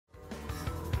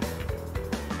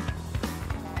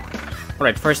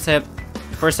Alright, first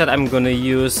set I'm gonna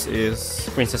use is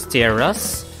Princess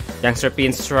Tierra's, Gangster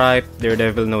Pinstripe,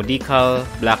 Daredevil no decal,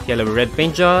 black, yellow, red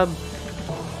paint job,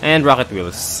 and rocket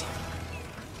wheels.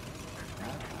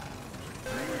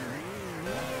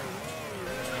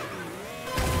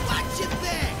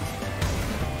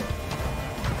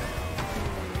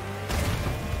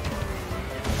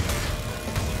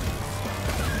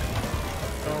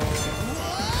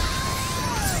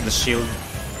 The shield.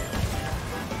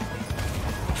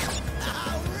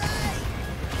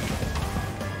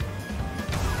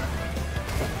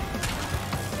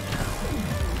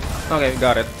 Okay,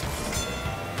 got it.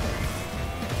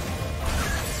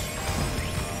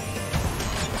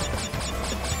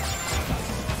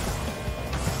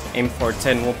 Aim for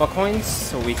 10 Wumpa coins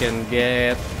so we can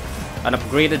get an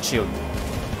upgraded shield.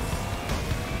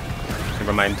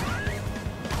 Never mind.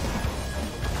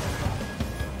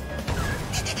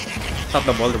 Thought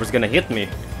the boulder was gonna hit me.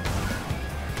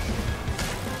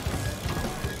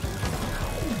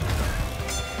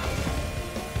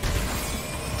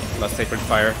 Lost Sacred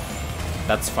Fire.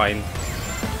 That's fine.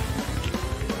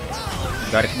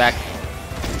 Got it back.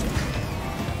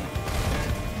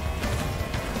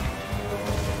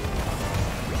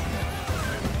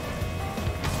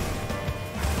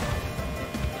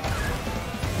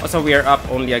 Also, we are up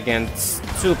only against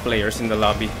 2 players in the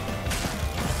lobby.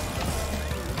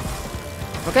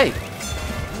 Okay.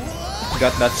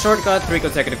 Got that shortcut 3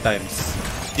 consecutive times.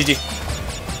 GG.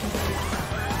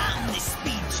 I'm the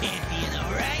speed champion,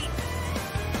 alright?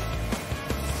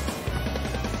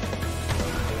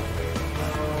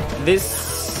 This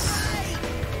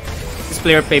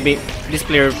player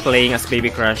playing as Baby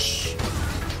Crash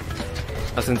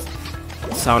doesn't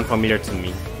sound familiar to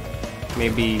me.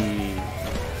 Maybe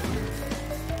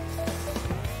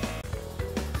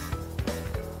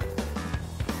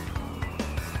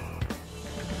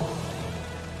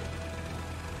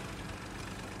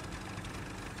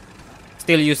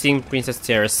still using Princess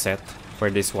Tierra's set for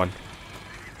this one.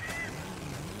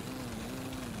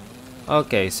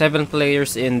 Okay, 7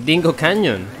 players in Dingo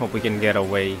Canyon. Hope we can get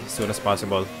away as soon as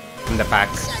possible in the pack.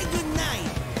 Say goodnight.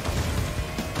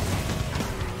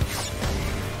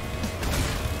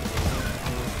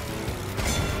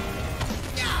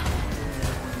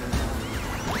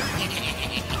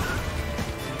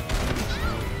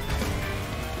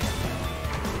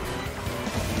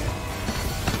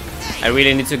 I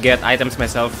really need to get items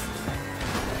myself.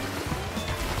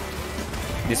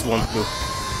 This won't do.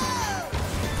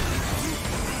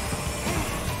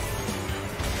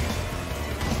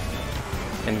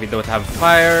 And we don't have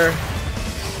fire.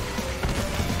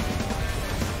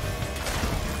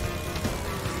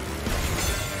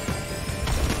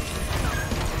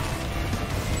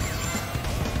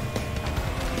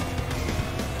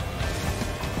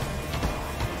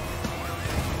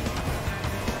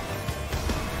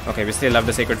 Okay, we still have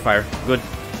the Sacred Fire. Good.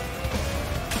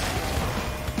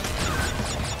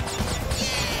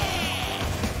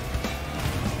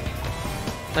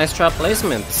 Nice trap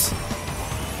placements.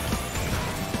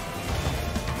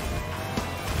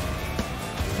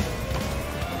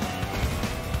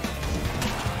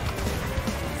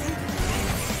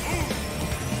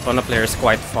 Tawna player is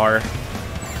quite far.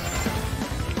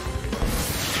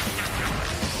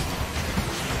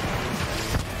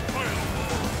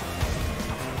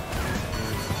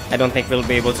 I don't think we'll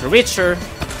be able to reach her.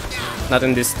 Not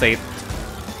in this state.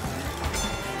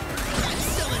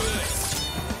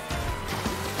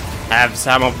 Have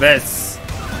some of this.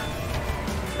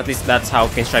 At least that's how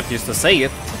Pinstripe used to say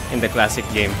it in the classic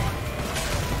game.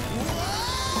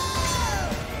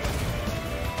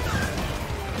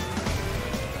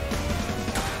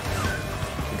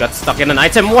 Got stuck in an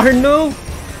item war, no!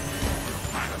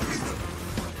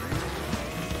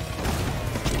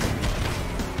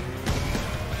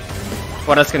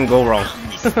 What else can go wrong?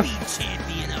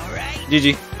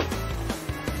 GG.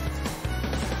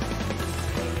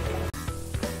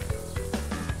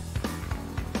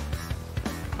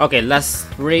 Okay, last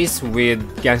race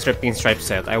with Gangster Pinstripe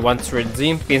set. I want to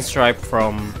redeem Pinstripe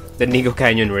from the Dingo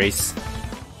Canyon race.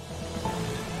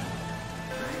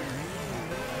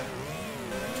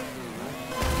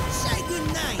 Say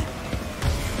goodnight.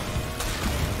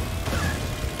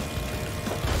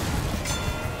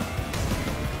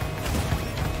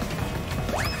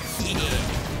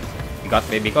 Got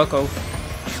baby Coco.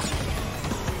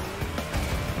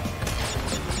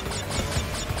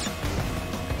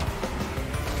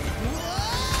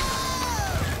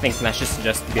 I think Nash is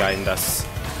just behind us.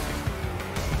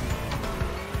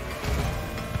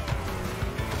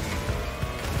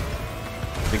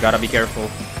 We gotta be careful.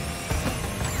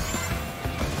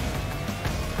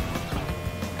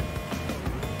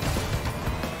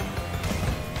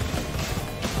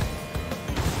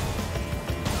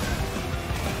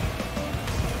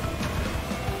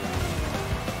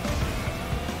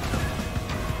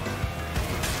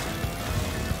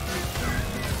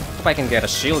 Hope I can get a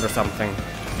shield or something.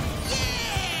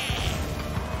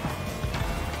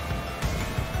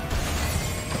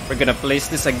 We're gonna place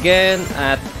this again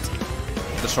at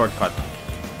the shortcut.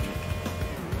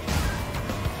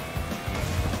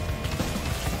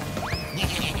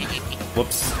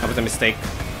 Whoops, that was a mistake.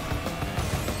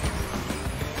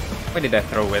 Why did I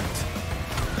throw it?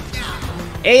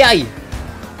 AI!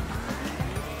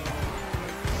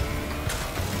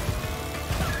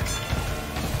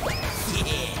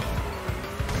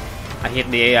 I hit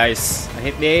the AIs. I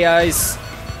hit the AIs.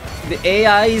 The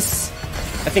AIs!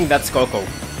 I think that's Coco.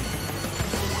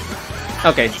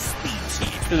 Okay.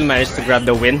 Still managed to grab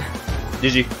the win.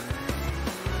 GG.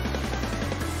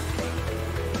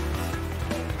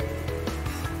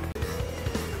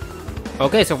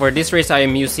 Okay, so for this race I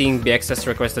am using Bexus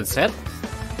requested set.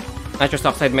 Nitrous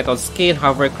Oxide Metal Skin,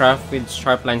 Hovercraft with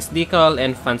Sharp Lines decal,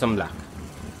 and Phantom Black.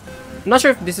 I'm not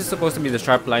sure if this is supposed to be the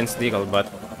Sharp Lines decal, but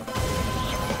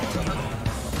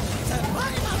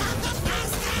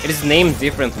it is named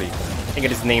differently. I think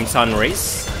it is named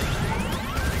Sunrays.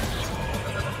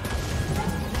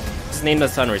 It's named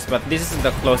as Sunrays, but this is the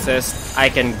closest I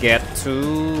can get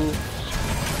to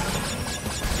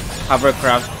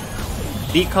Hovercraft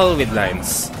decal with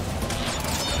lines.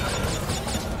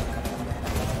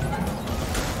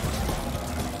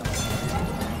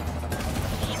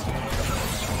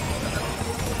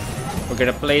 We're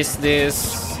gonna place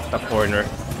this at the corner,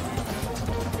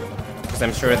 because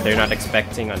I'm sure they're not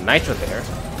expecting a Nitro there.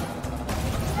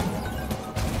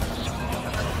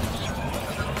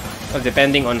 But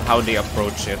depending on how they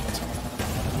approach it,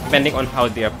 depending on how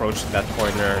they approach that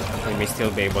corner, we may still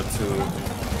be able to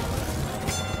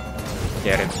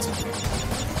get it.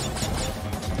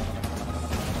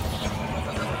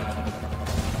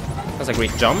 That's a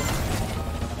great jump.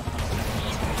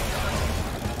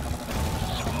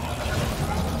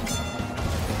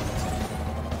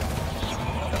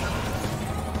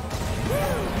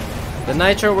 The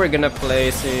Nitro, we're gonna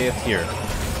place it here.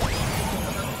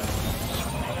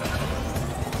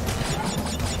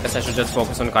 Guess I should just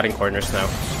focus on cutting corners now.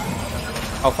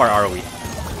 How far are we?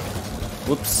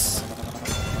 Whoops.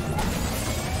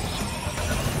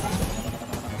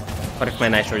 What if my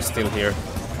Nitro is still here?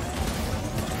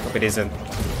 Hope it isn't.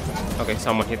 Okay,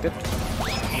 someone hit it.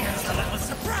 Here's a little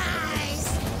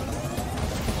surprise.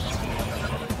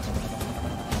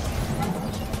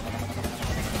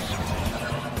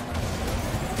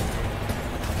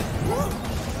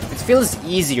 It feels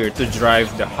easier to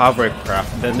drive the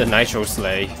Hovercraft than the Nitro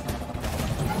Sleigh.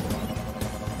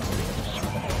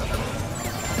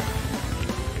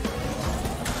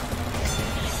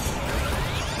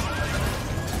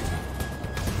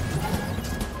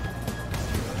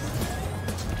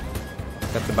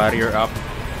 Got the barrier up.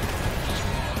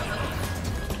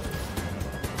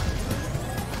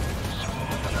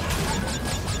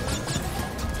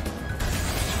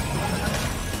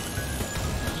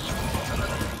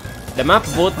 The map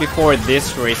vote before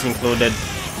this race included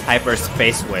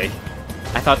Hyperspaceway.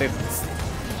 I thought it's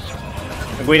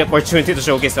a great opportunity to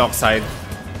showcase Oxide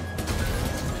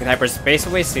in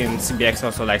Hyperspaceway, since CBX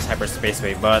also likes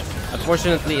Hyperspaceway, but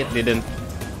unfortunately it didn't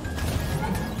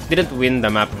win the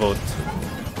map vote.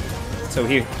 So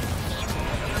here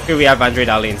we have Android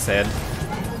Alley instead.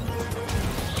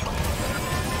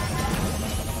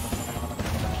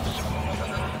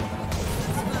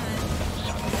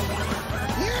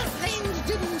 Your things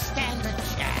didn't stand a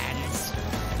chance.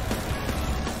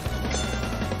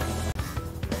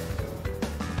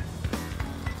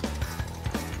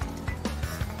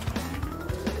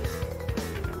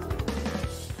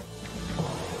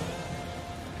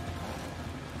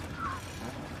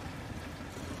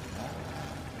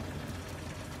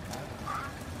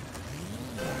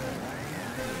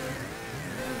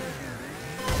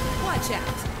 Watch out.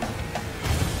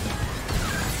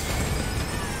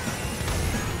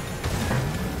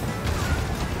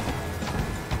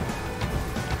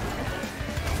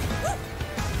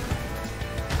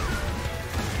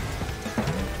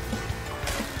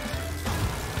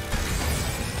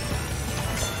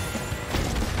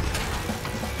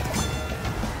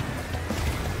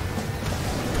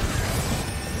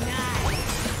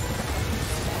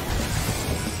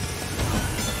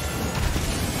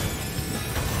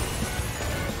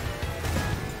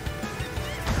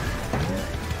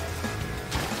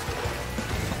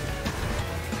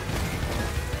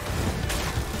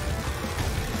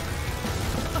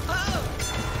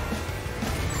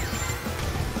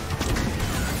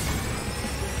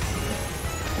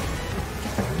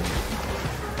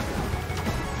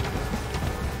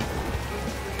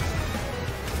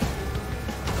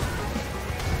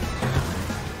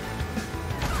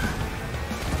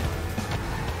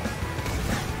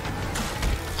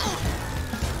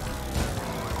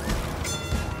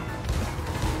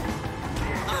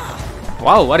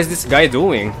 Wow, what is this guy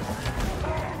doing?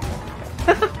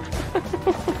 Little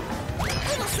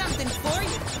something for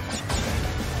you.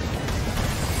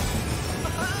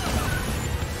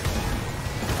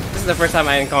 This is the first time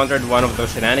I encountered one of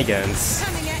those shenanigans.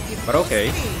 Coming at you But full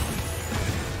okay. speed.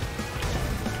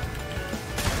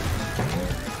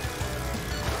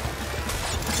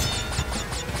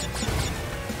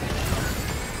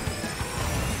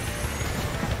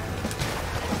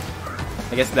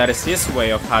 I guess that is his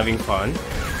way of having fun.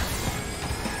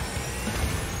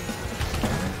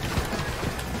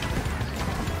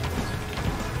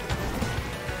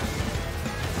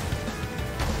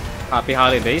 Happy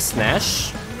holidays,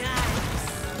 Nash.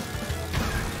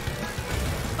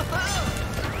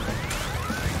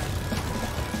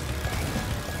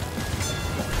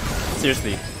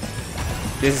 Seriously,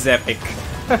 this is epic.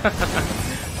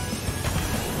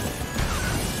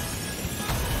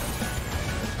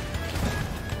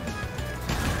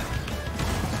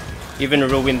 Even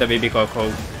ruined the baby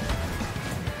Coco.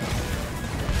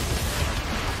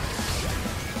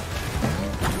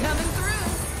 Coming through.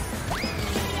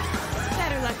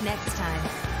 Better luck next time.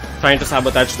 Trying to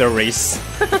sabotage the race.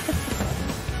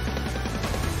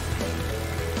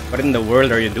 What in the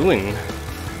world are you doing?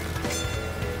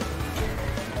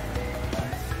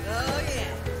 Oh yeah.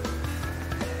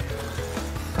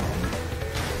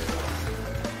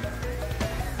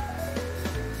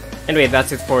 Anyway,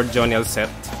 that's it for Joniel's set.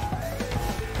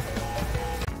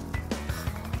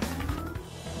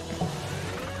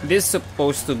 This is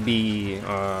supposed to be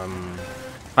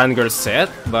Fangirl set,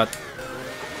 but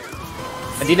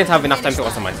I didn't have enough time to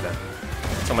customize that.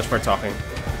 So much for talking.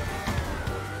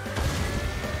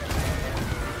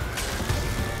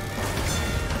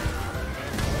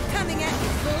 Coming at you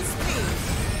full speed.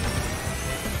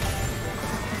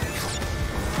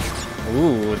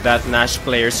 Ooh, that Nash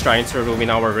player is trying to ruin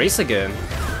our race again.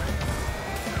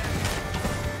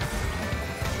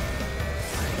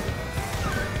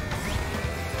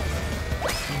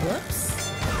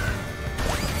 Whoops.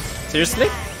 Seriously?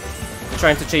 You're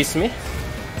trying to chase me?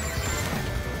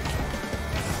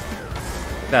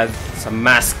 That's a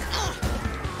mask.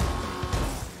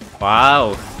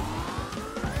 Wow.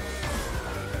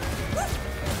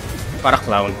 Para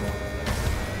clown.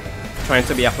 Trying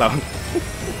to be a clown.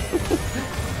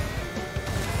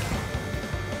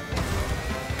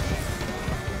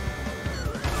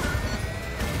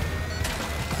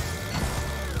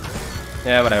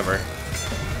 Yeah, whatever.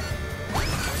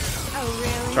 Oh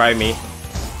really? Try me.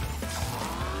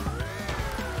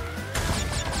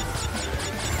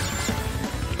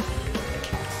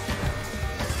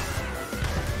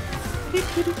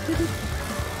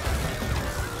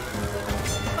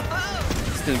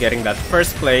 Still getting that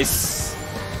first place.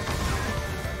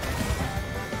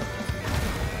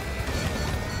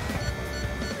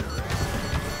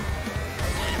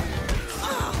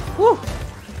 Woo!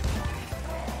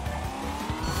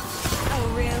 Oh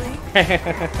really?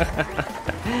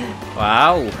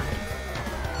 Wow.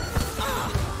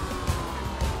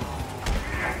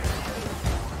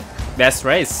 Best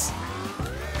race.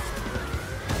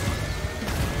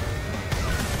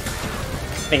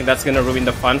 I think that's gonna ruin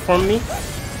the fun for me.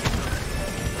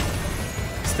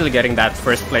 Still getting that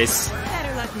first place.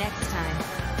 Better luck next time.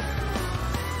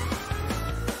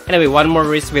 Anyway, one more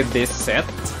race with this set.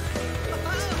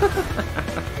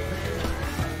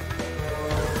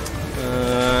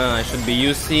 I should be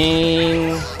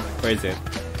using... Where is it?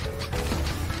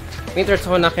 Winter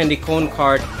Tawna, Candy Cone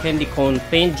Kart, Candy Cone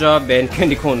Paint Job, and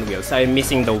Candy Cone Wheels. I'm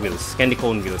missing the wheels. Candy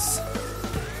Cone Wheels.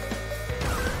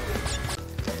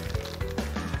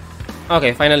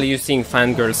 Okay, finally using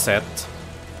Fangirl set.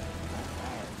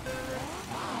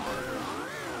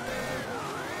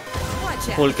 Watch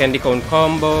out. Full Candy Cone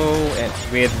combo and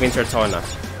with Winter Tawna.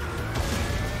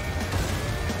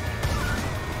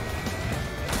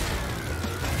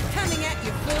 Coming at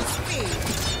you full speed.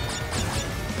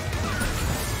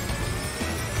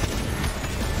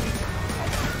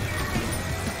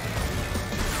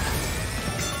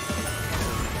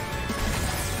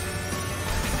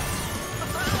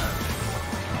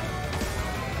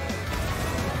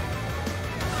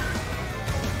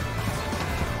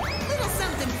 Little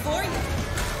something for you.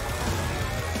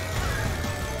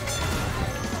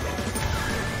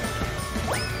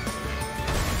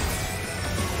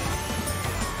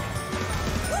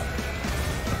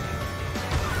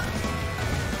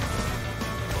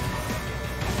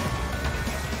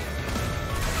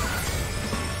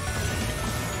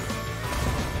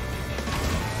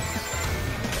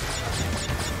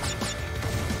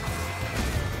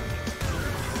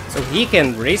 So he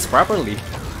can race properly.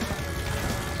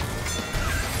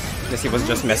 Guess he was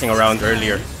just messing around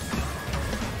earlier.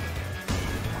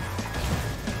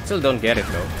 Still don't get it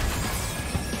though.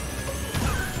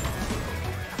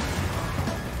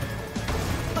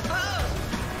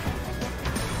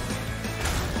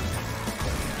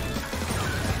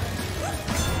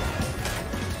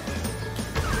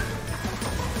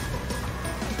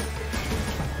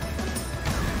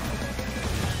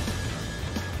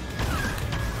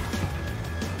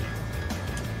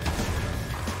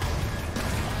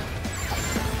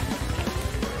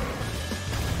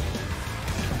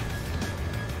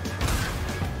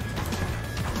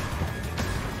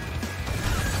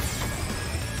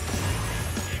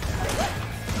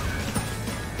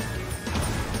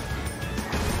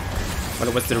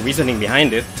 What was the reasoning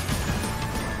behind it?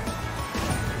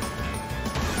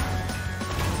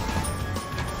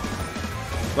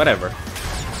 Whatever.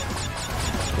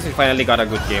 Guess we finally got a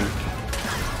good game.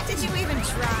 Did you even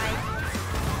try?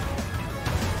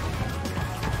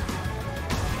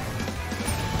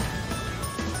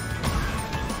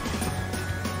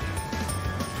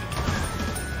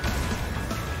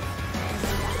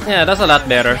 Yeah, that's a lot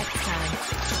better. Next time.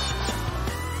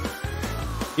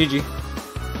 GG.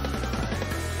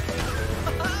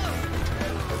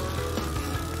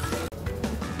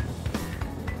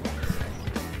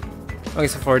 Okay,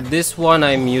 so for this one,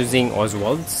 I'm using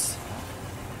Oswald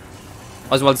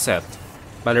set.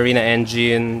 Ballerina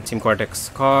engine, Team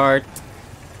Cortex Kart,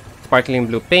 sparkling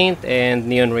blue paint, and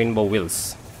neon rainbow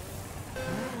wheels.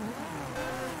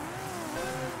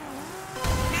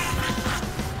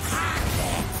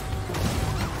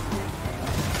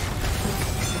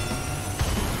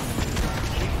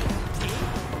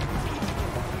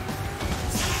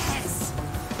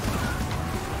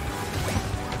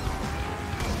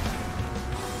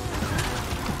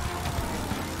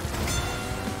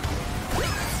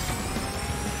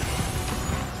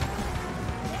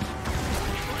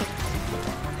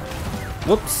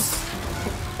 Whoops!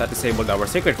 That disabled our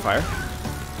Sacred Fire.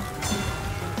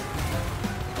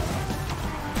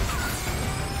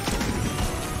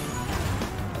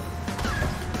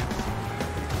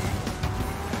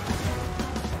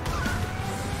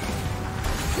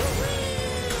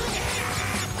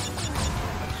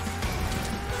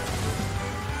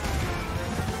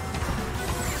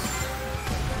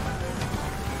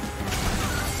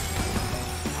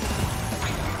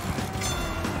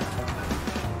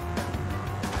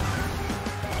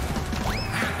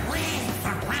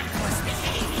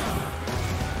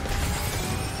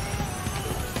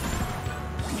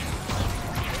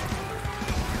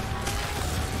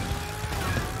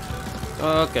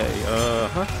 Okay,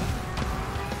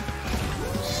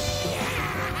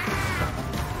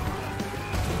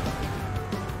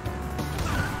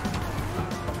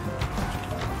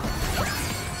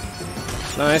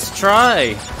 Nice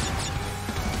try!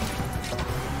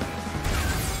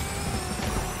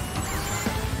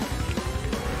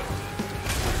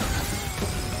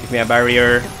 Give me a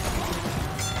barrier.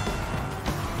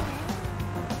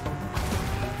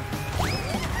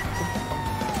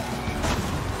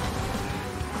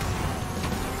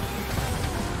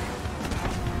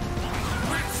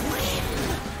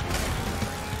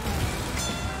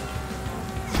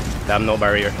 Damn, no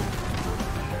barrier.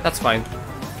 That's fine.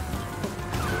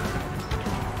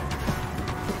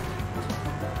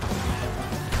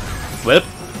 Whip.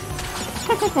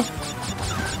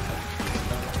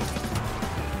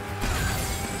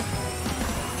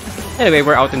 Anyway,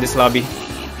 we're out in this lobby.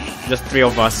 Just 3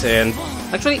 of us, and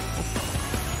actually,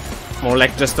 more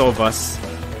like just 2 of us.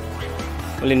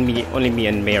 Only me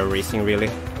and May are racing, really.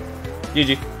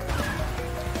 GG.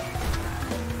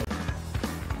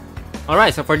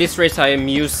 Alright, so for this race I am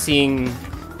using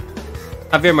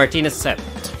Javier Martinez set.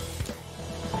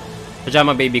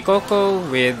 Pajama Baby Coco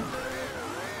with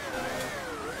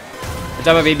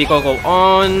Pajama Baby Coco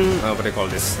on what do I call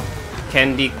this?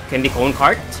 Candy Cone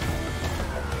Kart.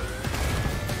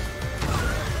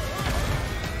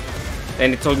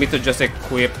 And it told me to just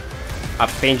equip a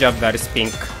paint job that is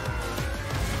pink.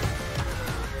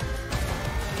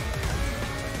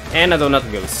 And a Doughnut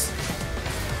wheels.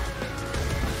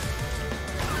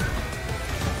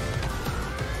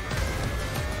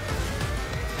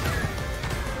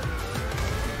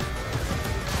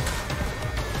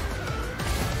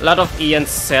 A lot of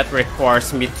Ian's set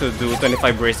requires me to do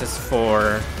 25 races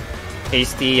for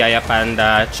Tasty, Yaya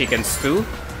Panda, Chicken Stew.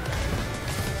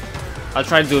 I'll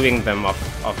try doing them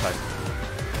often.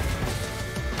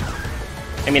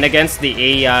 I mean, against the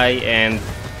AI and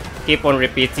keep on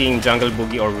repeating Jungle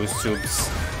Boogie or Roost Tubes.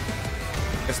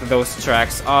 Because those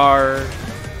tracks are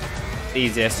the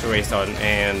easiest to race on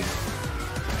and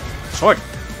short.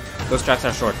 Those tracks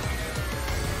are short.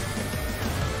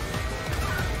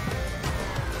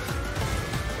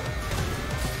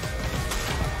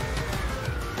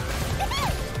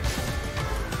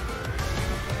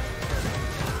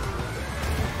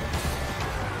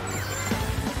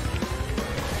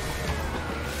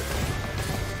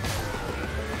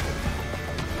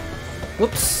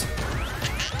 Whoops.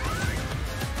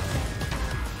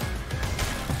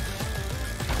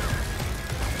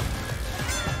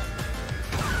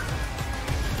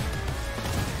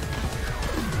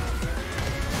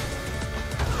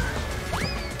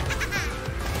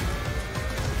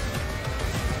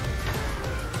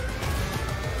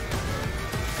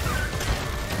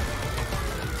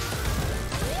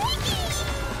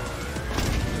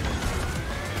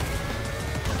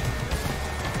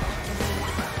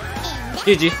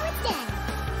 GG.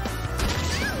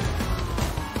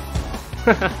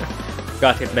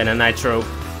 Got hit by a Nitro.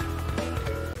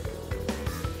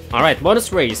 Alright,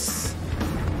 bonus race.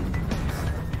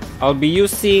 I'll be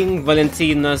using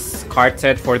Valentina's Kart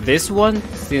set for this one,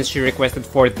 since she requested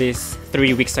for this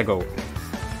 3 weeks ago.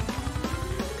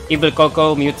 Evil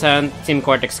Coco, Mutant, Team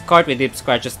Cortex Kart with Deep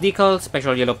Scratches Decal,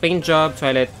 Spectral Yellow Paint Job,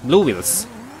 Twilight Blue Wheels.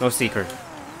 No Seeker.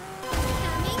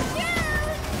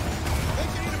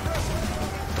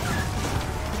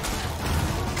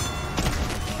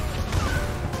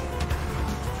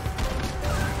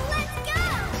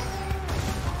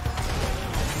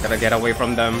 Gotta get away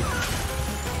from them.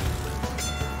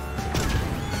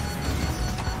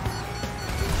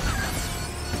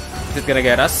 Is it gonna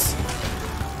get us?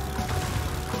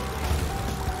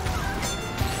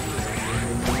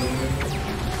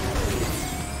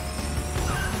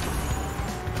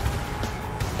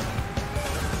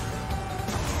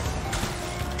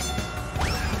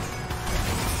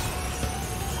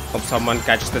 Hope someone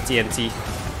catches the TNT.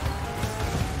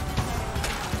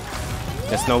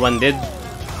 Guess no one did.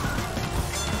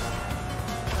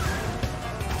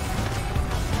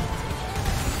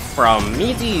 From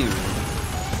me to you.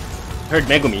 Heard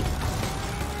Megumi.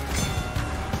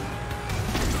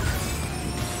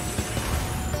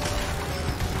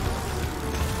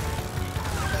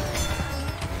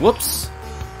 Whoops.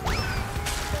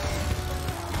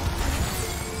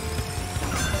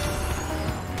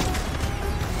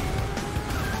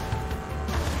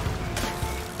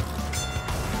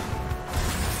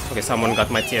 Okay, someone got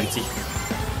my TNT.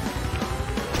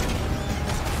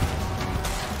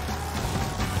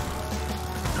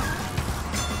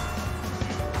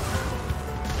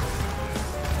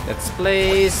 Let's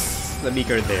place the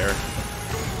beaker there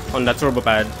on the turbo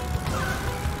pad.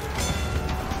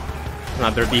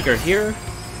 Another beaker here.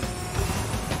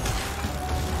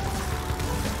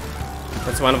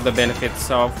 That's one of the benefits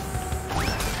of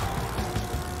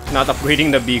not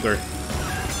upgrading the beaker.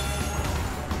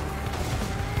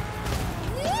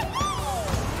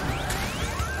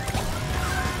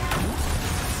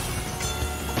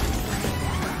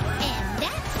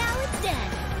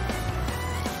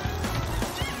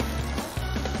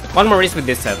 One more race with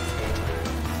this set.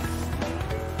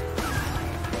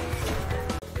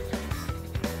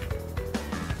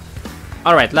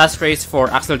 Alright, last race for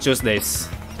ACCEL Tuesdays.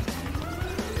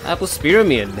 Apple's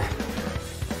Pyramid.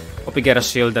 Hope we get a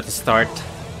shield at the start.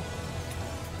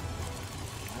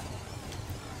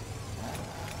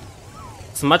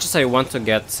 As much as I want to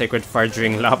get Sacred Fire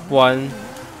during lap 1,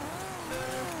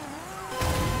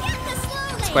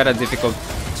 it's quite a difficult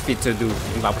feat to do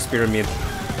in Apple's Pyramid.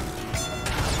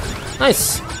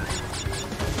 Nice!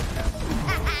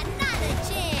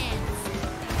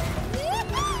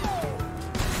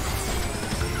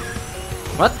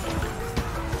 What?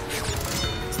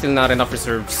 Still not enough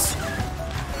reserves.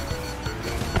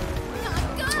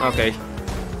 Okay.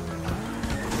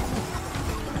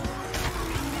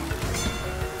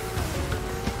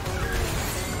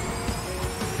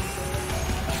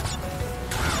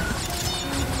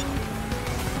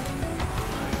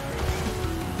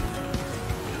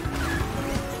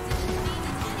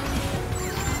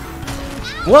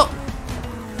 Whoa!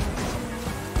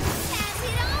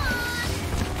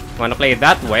 Wanna play it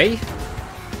that way?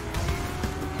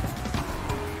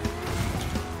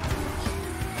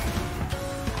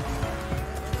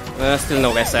 Still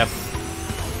no SF.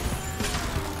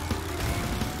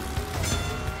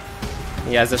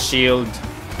 He has a shield.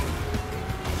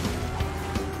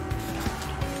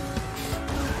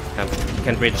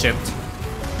 Can't reach it.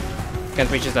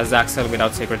 Can't reach it as ACCEL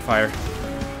without Sacred Fire.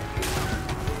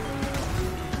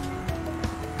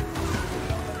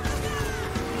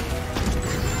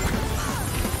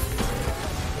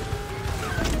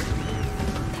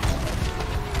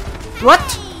 What?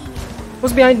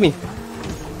 Who's behind me?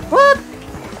 What?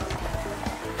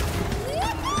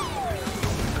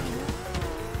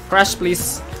 Crash,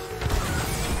 please.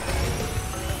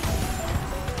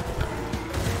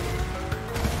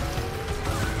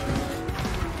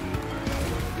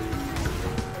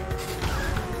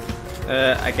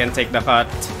 I can take the hut.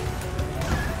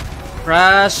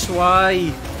 Crash, why?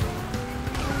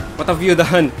 What have you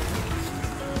done?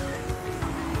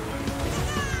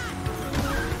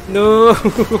 No! And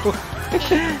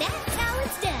that's how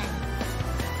it's done.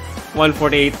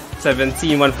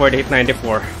 148.17,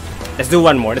 148.94. Let's do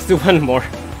one more, let's do one more.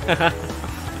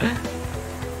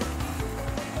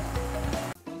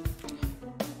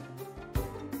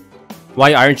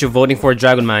 Why aren't you voting for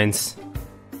Dragon Mines?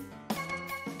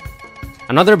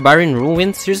 Another barren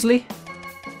ruin? Seriously?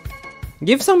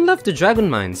 Give some love to Dragon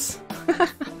Mines.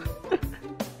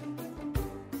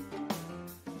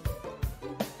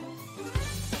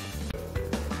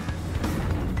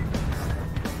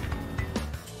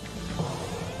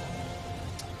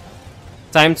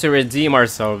 Time to redeem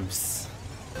ourselves.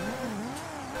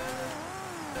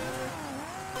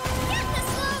 Get the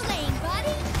slow lane,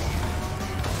 buddy.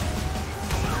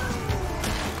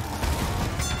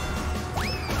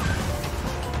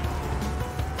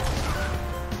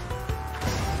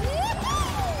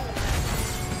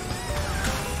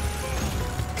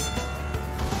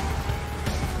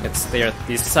 Let's stay at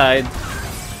this side.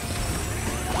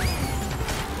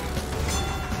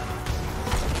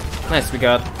 Nice, we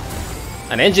got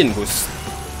an engine boost.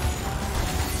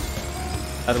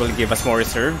 That will give us more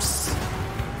reserves.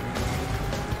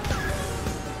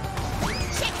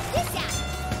 Check this out.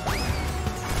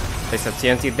 Place a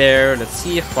TNT there. Let's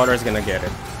see if Potter's gonna get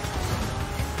it.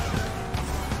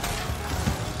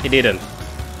 He didn't.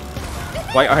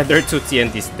 Why are there two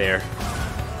TNTs there?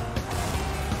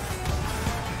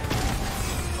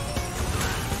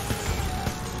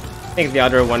 I think the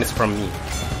other one is from me.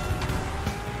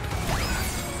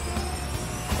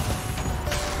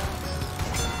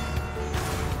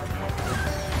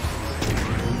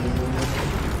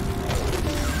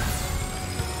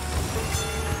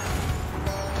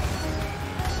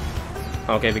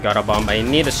 Okay, we got a bomb. I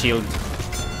need a shield.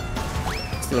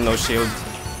 Still no shield.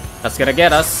 That's gonna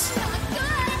get us.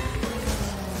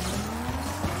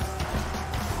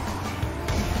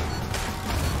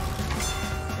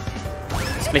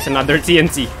 Let's place another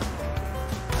TNT.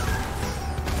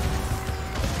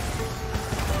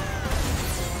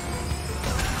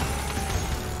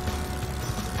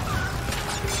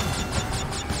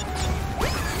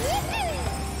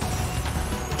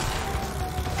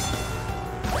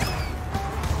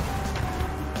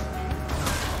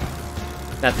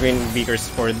 That green beakers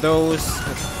for those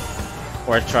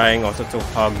who are trying also to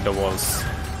hog the walls.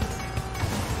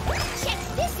 Check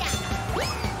this out.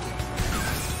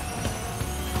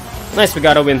 Nice, we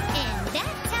got a win. And